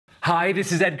Hi,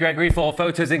 this is Ed Gregory for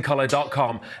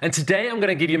photosincolor.com, and today I'm going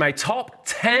to give you my top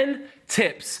 10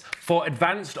 tips for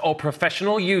advanced or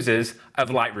professional users of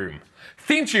Lightroom.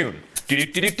 Theme tune. I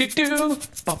feel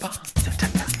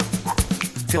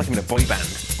like I'm in a boy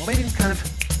band. Or maybe it's kind of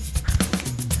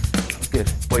good.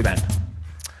 Boy band.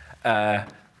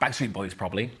 Backstreet Boys,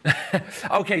 probably.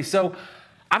 Okay, so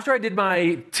after I did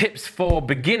my tips for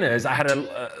beginners, I had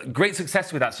a great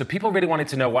success with that. So people really wanted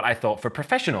to know what I thought for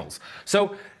professionals.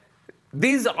 So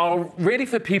these are really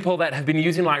for people that have been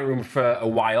using Lightroom for a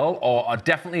while or are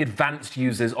definitely advanced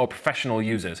users or professional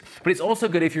users. But it's also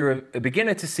good if you're a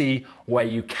beginner to see where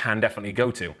you can definitely go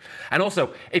to. And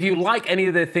also, if you like any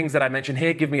of the things that I mentioned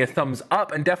here, give me a thumbs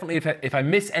up. And definitely if I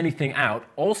miss anything out,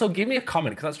 also give me a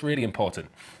comment because that's really important.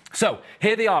 So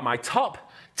here they are, my top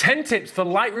 10 tips for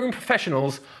Lightroom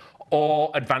professionals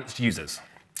or advanced users.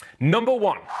 Number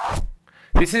 1,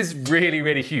 this is really,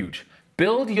 really huge.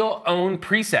 Build your own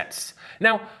presets.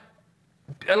 Now,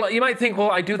 you might think, well,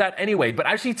 I do that anyway, but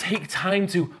actually take time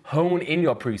to hone in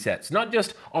your presets. Not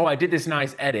just, oh, I did this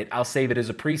nice edit, I'll save it as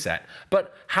a preset.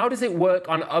 But how does it work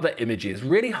on other images?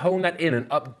 Really hone that in and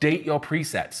update your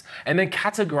presets. And then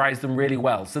categorize them really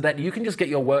well so that you can just get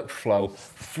your workflow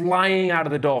flying out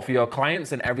of the door for your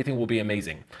clients and everything will be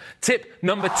amazing. Tip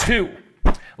number 2.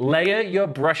 Layer your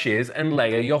brushes and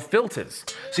layer your filters.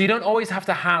 So you don't always have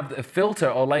to have a filter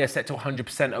or layer set to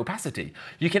 100% opacity.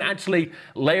 You can actually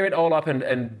layer it all up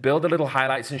and build the little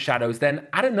highlights and shadows, then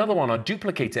add another one or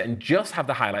duplicate it and just have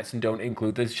the highlights and don't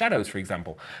include the shadows, for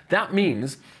example. That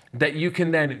means that you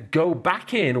can then go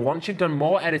back in once you've done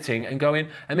more editing and go in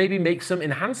and maybe make some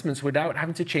enhancements without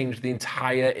having to change the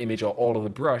entire image or all of the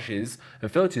brushes and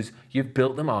filters. You've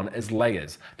built them on as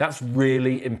layers. That's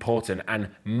really important and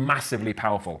massively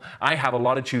powerful. I have a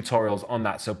lot of tutorials on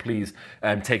that, so please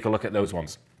take a look at those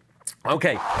ones.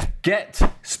 Okay, get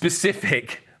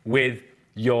specific with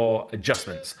your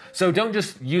adjustments. So don't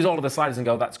just use all of the sliders and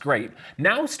go, that's great.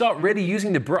 Now start really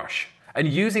using the brush and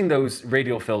using those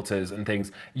radial filters and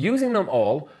things, using them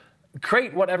all,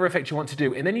 create whatever effect you want to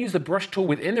do, and then use the brush tool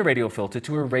within the radial filter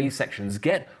to erase sections.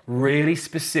 Get really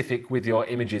specific with your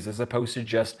images as opposed to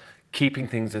just keeping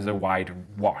things as a wide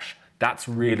wash. That's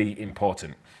really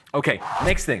important. Okay,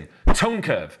 next thing, tone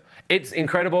curve. It's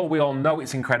incredible. We all know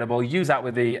it's incredible. Use that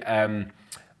with the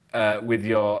with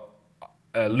your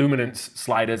luminance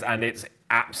sliders, and it's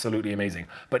absolutely amazing.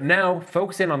 But now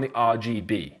focus in on the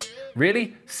RGB.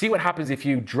 Really see what happens if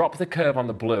you drop the curve on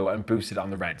the blue and boost it on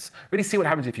the reds. Really see what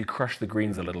happens if you crush the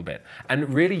greens a little bit.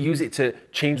 And really use it to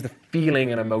change the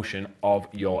feeling and emotion of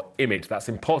your image. That's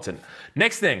important.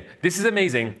 Next thing, this is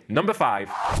amazing. Number 5,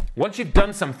 once you've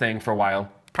done something for a while,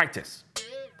 practice.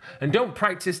 And don't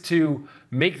practice to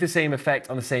make the same effect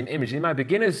on the same image. In my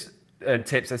beginners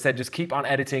tips, I said just keep on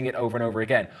editing it over and over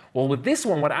again. Well, with this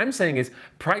one, what I'm saying is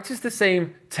practice the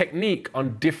same technique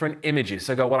on different images.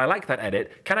 So go, well, I like that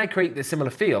edit. Can I create this similar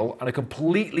feel on a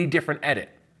completely different edit?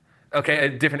 Okay, a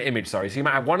different image, sorry. So you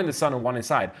might have one in the sun and one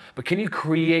inside, but can you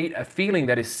create a feeling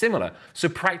that is similar? So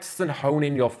practice and hone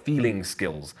in your feeling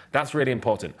skills. That's really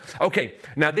important. Okay,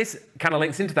 now this kind of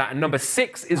links into that. And number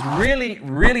 6 is really,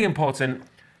 really important.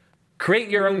 Create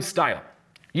your own style.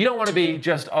 You don't want to be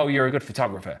just, oh, you're a good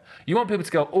photographer. You want people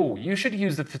to go, oh, you should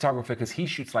use the photographer because he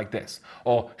shoots like this.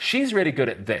 Or she's really good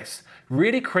at this.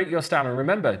 Really create your style. And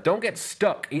remember, don't get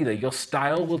stuck either. Your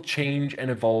style will change and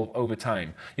evolve over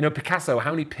time. You know, Picasso,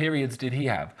 how many periods did he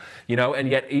have? You know, and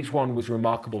yet each one was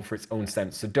remarkable for its own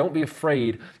sense. So don't be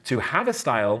afraid to have a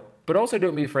style, but also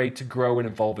don't be afraid to grow and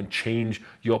evolve and change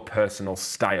your personal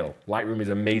style. Lightroom is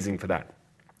amazing for that.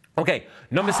 Okay,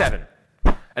 number 7.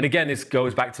 And again, this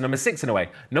goes back to number 6 in a way.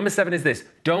 Number 7 is this: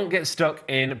 don't get stuck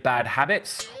in bad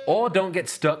habits or don't get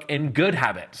stuck in good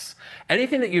habits.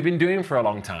 Anything that you've been doing for a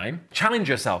long time, challenge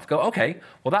yourself. Go, okay,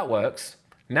 well that works.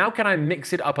 Now can I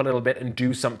mix it up a little bit and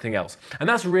do something else? And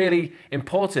that's really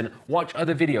important. Watch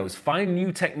other videos. Find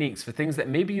new techniques for things that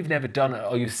maybe you've never done,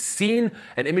 or you've seen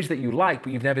an image that you like,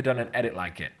 but you've never done an edit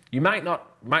like it. You might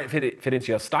fit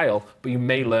into your style, but you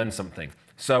may learn something.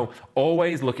 So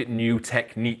always look at new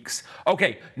techniques.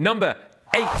 Okay, number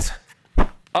 8,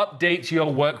 update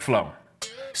your workflow.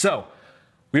 So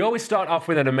we always start off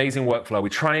with an amazing workflow.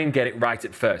 We try and get it right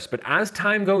at first. But as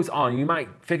time goes on, you might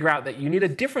figure out that you need a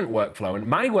different workflow. And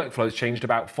my workflow has changed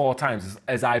about 4 times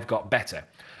as I've got better.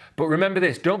 But remember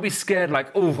this, don't be scared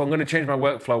like, oh, I'm going to change my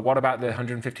workflow. What about the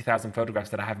 150,000 photographs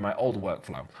that I have in my old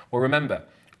workflow? Well, remember,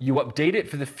 you update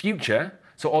it for the future.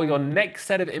 So all your next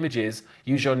set of images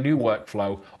use your new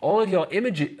workflow. All of your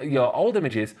old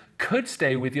images could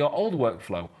stay with your old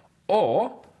workflow.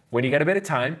 Or when you get a bit of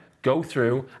time, go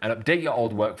through and update your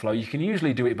old workflow. You can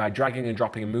usually do it by dragging and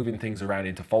dropping and moving things around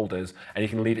into folders, and you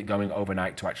can leave it going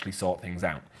overnight to actually sort things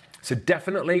out. So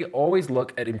definitely always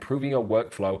look at improving your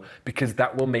workflow, because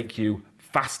that will make you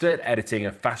faster at editing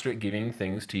and faster at giving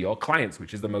things to your clients,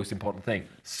 which is the most important thing.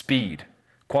 Speed.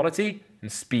 Quality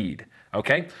and speed.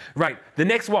 Okay? Right, the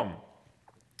next one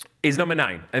is number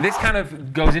 9. And this kind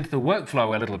of goes into the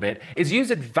workflow a little bit, is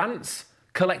use advanced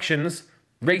collections,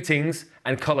 ratings,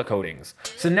 and color codings.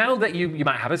 So now that you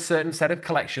might have a certain set of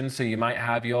collections, so you might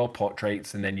have your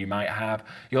portraits, and then you might have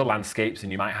your landscapes,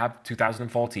 and you might have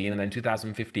 2014 and then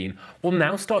 2015, well,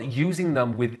 now start using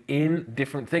them within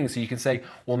different things. So you can say,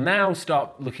 well, now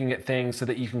start looking at things so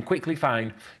that you can quickly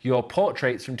find your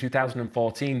portraits from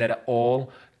 2014 that are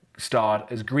all starred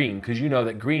as green, because you know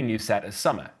that green you've set as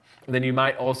summer. And then you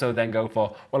might also then go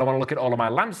for, well, I want to look at all of my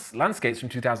landscapes from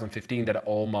 2015 that are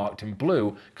all marked in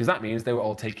blue, because that means they were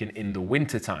all taken in the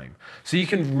winter time. So you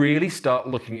can really start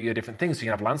looking at your different things. So you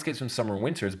can have landscapes from summer and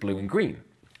winter as blue and green.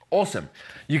 Awesome.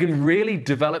 You can really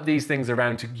develop these things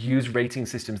around to use rating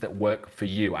systems that work for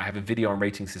you. I have a video on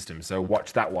rating systems, so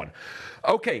watch that one.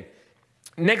 Okay,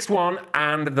 next one,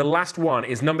 and the last one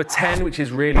is number 10, which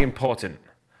is really important.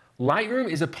 Lightroom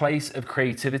is a place of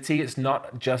creativity. It's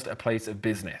not just a place of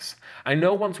business. I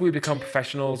know once we become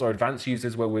professionals or advanced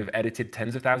users where we've edited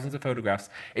tens of thousands of photographs,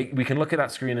 we can look at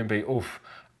that screen and be, oof,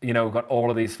 you know, we've got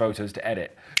all of these photos to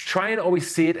edit. Try and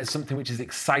always see it as something which is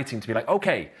exciting, to be like,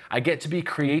 okay, I get to be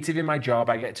creative in my job.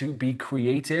 I get to be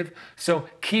creative. So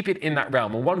keep it in that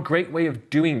realm. And one great way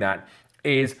of doing that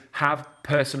is have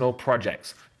personal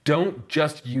projects. Don't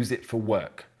just use it for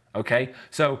work. Okay,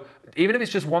 so even if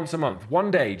it's just once a month, one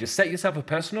day, just set yourself a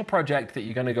personal project that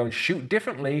you're going to go and shoot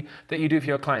differently that you do for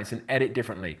your clients and edit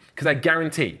differently. Because I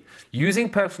guarantee, using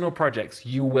personal projects,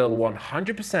 you will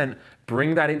 100%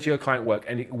 bring that into your client work,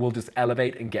 and it will just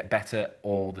elevate and get better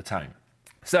all the time.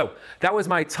 So that was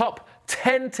my top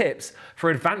 10 tips for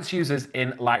advanced users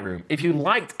in Lightroom. If you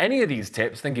liked any of these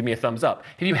tips, then give me a thumbs up.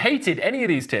 If you hated any of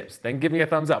these tips, then give me a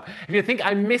thumbs up. If you think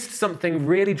I missed something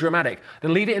really dramatic,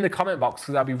 then leave it in the comment box,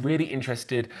 because I'll be really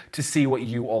interested to see what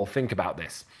you all think about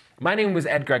this. My name was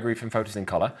Ed Gregory from Photos in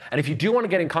Color, and if you do want to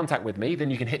get in contact with me,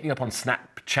 then you can hit me up on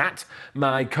Snapchat.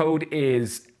 My code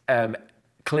is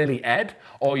clearly Ed,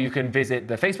 or you can visit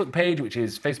the Facebook page, which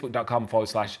is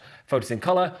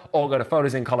facebook.com/photosincolor, or go to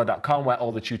photosincolor.com, where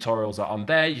all the tutorials are on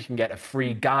there. You can get a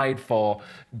free guide for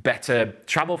better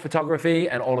travel photography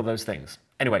and all of those things.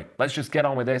 Anyway, let's just get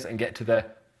on with this and get to the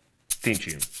theme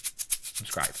tune.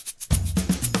 Subscribe.